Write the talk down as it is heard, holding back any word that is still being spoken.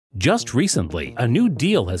Just recently, a new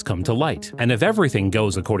deal has come to light, and if everything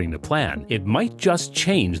goes according to plan, it might just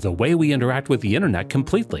change the way we interact with the internet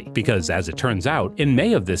completely. Because as it turns out, in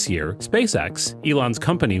May of this year, SpaceX, Elon's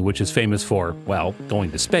company which is famous for, well,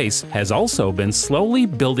 going to space, has also been slowly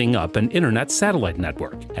building up an internet satellite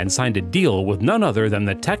network, and signed a deal with none other than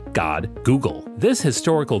the tech god, Google. This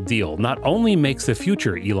historical deal not only makes the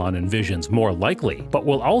future Elon envisions more likely, but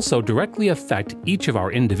will also directly affect each of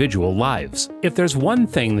our individual lives. If there's one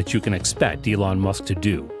thing that you can expect Elon Musk to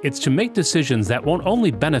do, it's to make decisions that won't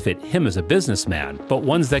only benefit him as a businessman, but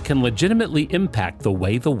ones that can legitimately impact the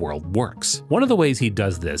way the world works. One of the ways he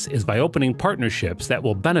does this is by opening partnerships that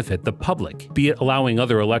will benefit the public, be it allowing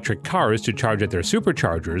other electric cars to charge at their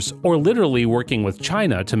superchargers, or literally working with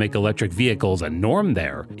China to make electric vehicles a norm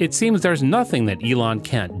there. It seems there's nothing that Elon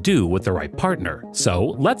can't do with the right partner.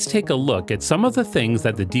 So let's take a look at some of the things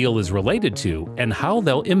that the deal is related to and how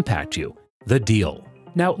they'll impact you. The deal.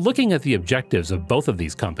 Now, looking at the objectives of both of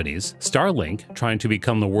these companies, Starlink trying to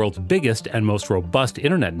become the world's biggest and most robust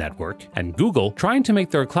internet network, and Google trying to make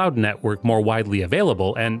their cloud network more widely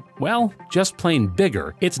available and, well, just plain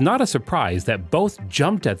bigger, it's not a surprise that both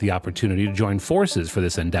jumped at the opportunity to join forces for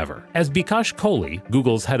this endeavor. As Bikash Kohli,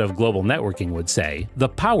 Google's head of global networking, would say, the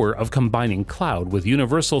power of combining cloud with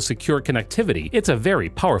universal secure connectivity, it's a very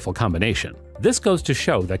powerful combination. This goes to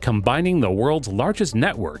show that combining the world's largest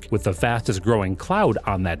network with the fastest growing cloud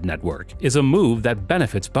on that network is a move that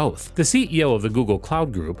benefits both. The CEO of the Google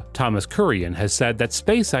Cloud Group, Thomas Kurian, has said that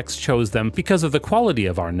SpaceX chose them because of the quality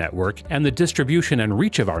of our network and the distribution and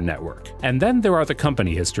reach of our network. And then there are the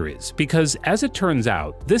company histories, because as it turns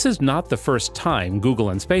out, this is not the first time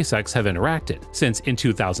Google and SpaceX have interacted, since in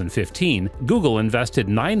 2015, Google invested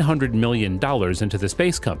 $900 million into the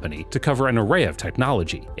space company to cover an array of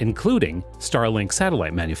technology, including Starlink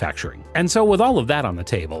satellite manufacturing. And so with all of that on the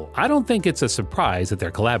table, I don't think it's a surprise that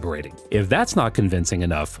they're collaborating. If that's not convincing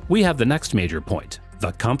enough, we have the next major point: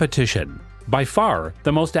 the competition. By far,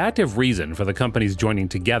 the most active reason for the companies joining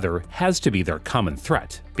together has to be their common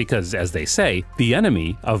threat, because as they say, the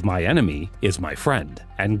enemy of my enemy is my friend.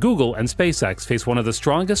 And Google and SpaceX face one of the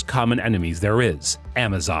strongest common enemies there is: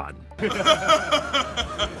 Amazon.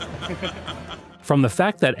 From the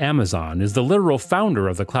fact that Amazon is the literal founder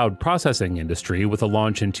of the cloud processing industry with a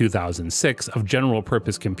launch in 2006 of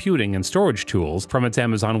general-purpose computing and storage tools from its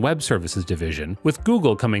Amazon Web Services division, with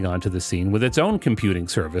Google coming onto the scene with its own computing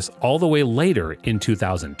service all the way later in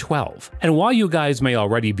 2012. And while you guys may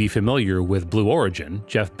already be familiar with Blue Origin,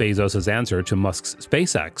 Jeff Bezos' answer to Musk's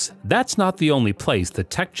SpaceX, that's not the only place the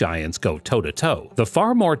tech giants go toe-to-toe. The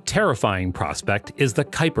far more terrifying prospect is the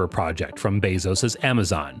Kuiper project from Bezos'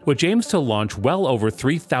 Amazon, which aims to launch well over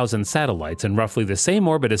 3,000 satellites in roughly the same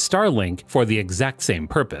orbit as Starlink for the exact same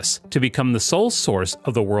purpose, to become the sole source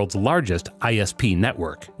of the world's largest ISP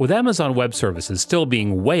network. With Amazon Web Services still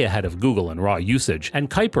being way ahead of Google in raw usage, and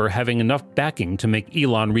Kuiper having enough backing to make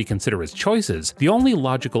Elon reconsider his choices, the only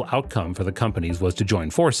logical outcome for the companies was to join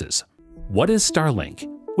forces. What is Starlink?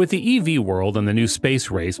 With the EV world and the new space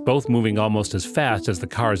race both moving almost as fast as the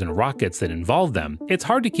cars and rockets that involve them, it's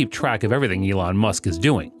hard to keep track of everything Elon Musk is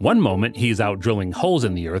doing. One moment he's out drilling holes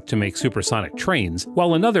in the earth to make supersonic trains,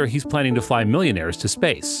 while another he's planning to fly millionaires to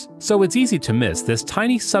space. So it's easy to miss this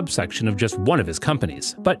tiny subsection of just one of his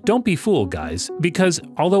companies. But don't be fooled, guys, because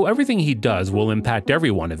although everything he does will impact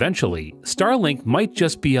everyone eventually, Starlink might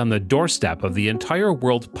just be on the doorstep of the entire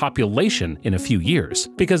world's population in a few years.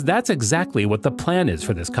 Because that's exactly what the plan is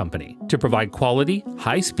for this company: to provide quality,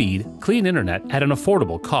 high-speed, clean internet at an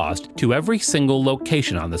affordable cost to every single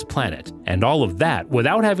location on this planet. And all of that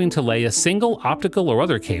without having to lay a single optical or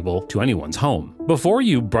other cable to anyone's home. Before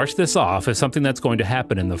you brush this off as something that's going to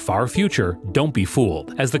happen in the far future, don't be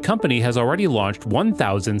fooled, as the company has already launched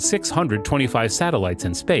 1,625 satellites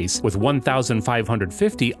in space, with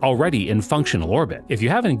 1,550 already in functional orbit. If you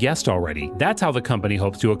haven't guessed already, that's how the company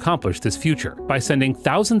hopes to accomplish this future, by sending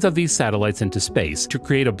thousands of these satellites into space to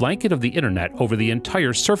create a blanket of the internet over the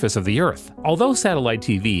entire surface of the Earth. Although satellite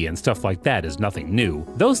TV and stuff like that is nothing new,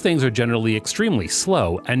 those things are generally extremely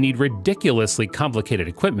slow and need ridiculously complicated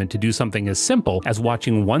equipment to do something as simple as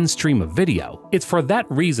watching one stream of video. It's for that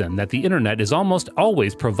reason that the internet is almost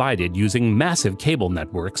always provided using massive cable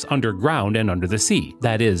networks underground and under the sea.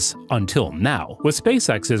 That is, until now. With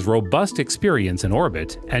SpaceX's robust experience in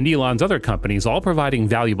orbit, and Elon's other companies all providing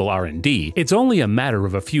valuable R&D, it's only a matter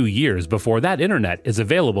of a few years before that internet is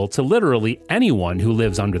available to literally anyone who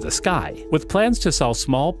lives under the sky. With plans to sell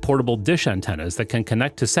small, portable dish antennas that can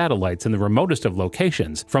connect to satellites in the remotest of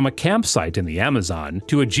locations, from a campsite in the Amazon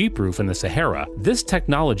to a Jeep roof in the Sahara, era, this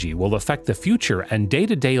technology will affect the future and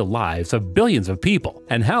day-to-day lives of billions of people.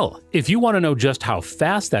 And hell, if you want to know just how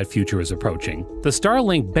fast that future is approaching, the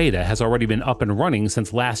Starlink beta has already been up and running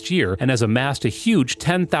since last year and has amassed a huge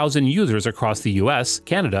 10,000 users across the US,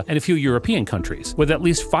 Canada, and a few European countries, with at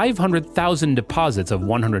least 500,000 deposits of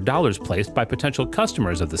 $100 placed by potential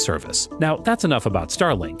customers of the service. Now, that's enough about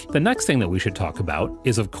Starlink. The next thing that we should talk about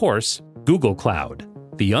is, of course, Google Cloud,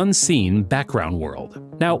 the unseen background world.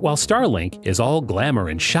 Now, while Starlink is all glamour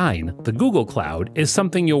and shine, the Google Cloud is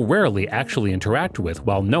something you'll rarely actually interact with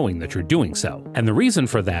while knowing that you're doing so. And the reason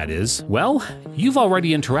for that is, well, you've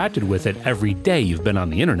already interacted with it every day you've been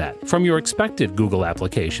on the internet. From your expected Google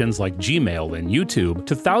applications like Gmail and YouTube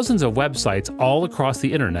to thousands of websites all across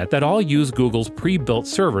the internet that all use Google's pre-built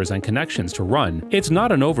servers and connections to run, it's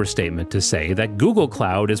not an overstatement to say that Google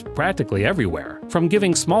Cloud is practically everywhere. From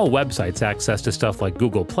giving small websites access to stuff like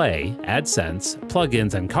Google Play, AdSense,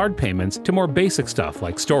 plugins, and card payments to more basic stuff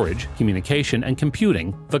like storage, communication, and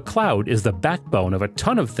computing, the cloud is the backbone of a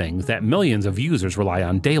ton of things that millions of users rely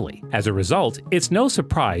on daily. As a result, it's no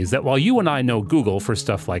surprise that while you and I know Google for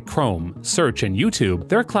stuff like Chrome, Search, and YouTube,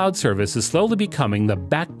 their cloud service is slowly becoming the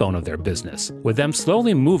backbone of their business, with them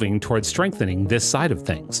slowly moving towards strengthening this side of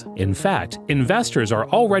things. In fact, investors are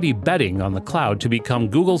already betting on the cloud to become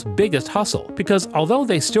Google's biggest hustle, because although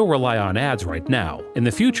they still rely on ads right now, in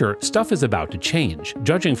the future, stuff is about to change,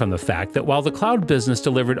 judging from the fact that while the cloud business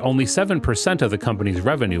delivered only 7% of the company's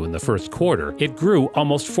revenue in the first quarter, it grew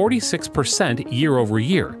almost 46% year over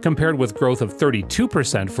year, compared with growth of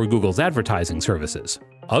 32% for Google's advertising services.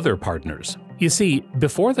 Other partners. You see,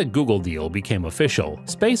 before the Google deal became official,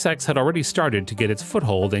 SpaceX had already started to get its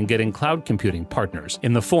foothold in getting cloud computing partners,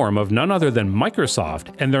 in the form of none other than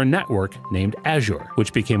Microsoft and their network named Azure,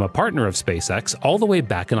 which became a partner of SpaceX all the way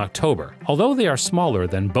back in October. Although they are smaller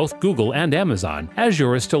than both Google and Amazon,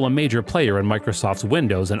 Azure is still a major player in Microsoft's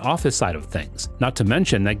Windows and Office side of things. Not to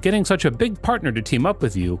mention that getting such a big partner to team up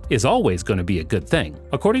with you is always going to be a good thing.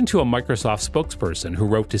 According to a Microsoft spokesperson who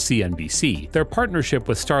wrote to CNBC, their partnership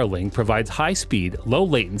with Starlink provides high-speed,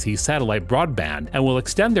 low-latency satellite broadband and will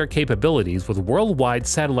extend their capabilities with worldwide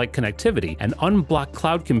satellite connectivity and unblocked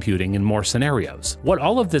cloud computing in more scenarios. What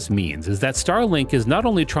all of this means is that Starlink is not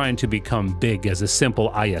only trying to become big as a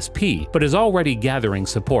simple ISP, but is already gathering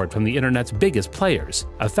support from the internet's biggest players,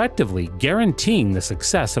 effectively guaranteeing the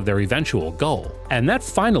success of their eventual goal. And that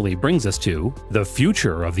finally brings us to the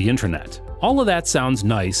future of the internet. All of that sounds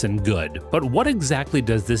nice and good, but what exactly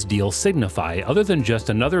does this deal signify other than just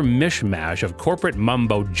another mishmash of corporate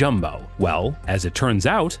mumbo-jumbo? Well, as it turns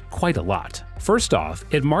out, quite a lot. First off,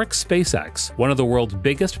 it marks SpaceX, one of the world's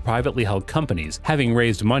biggest privately held companies, having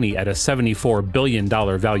raised money at a $74 billion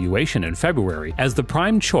valuation in February, as the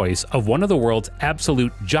prime choice of one of the world's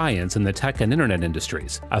absolute giants in the tech and internet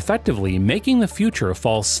industries, effectively making the future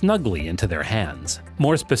fall snugly into their hands.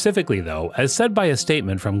 More specifically though, as said by a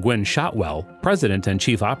statement from Gwynne Shotwell, President and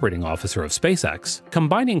Chief Operating Officer of SpaceX,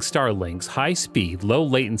 combining Starlink's high-speed,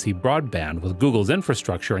 low-latency broadband with Google's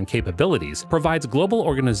infrastructure and capabilities provides global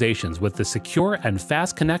organizations with the secure and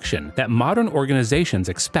fast connection that modern organizations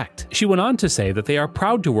expect. She went on to say that they are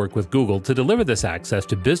proud to work with Google to deliver this access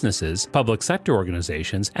to businesses, public sector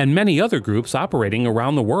organizations, and many other groups operating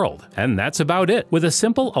around the world. And that's about it. With a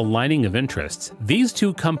simple aligning of interests, these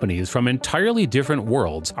two companies from entirely different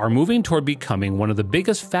worlds are moving toward becoming one of the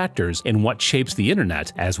biggest factors in what shapes the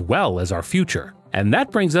internet as well as our future. And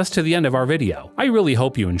that brings us to the end of our video. I really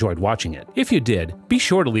hope you enjoyed watching it. If you did, be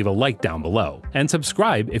sure to leave a like down below, and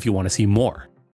subscribe if you want to see more.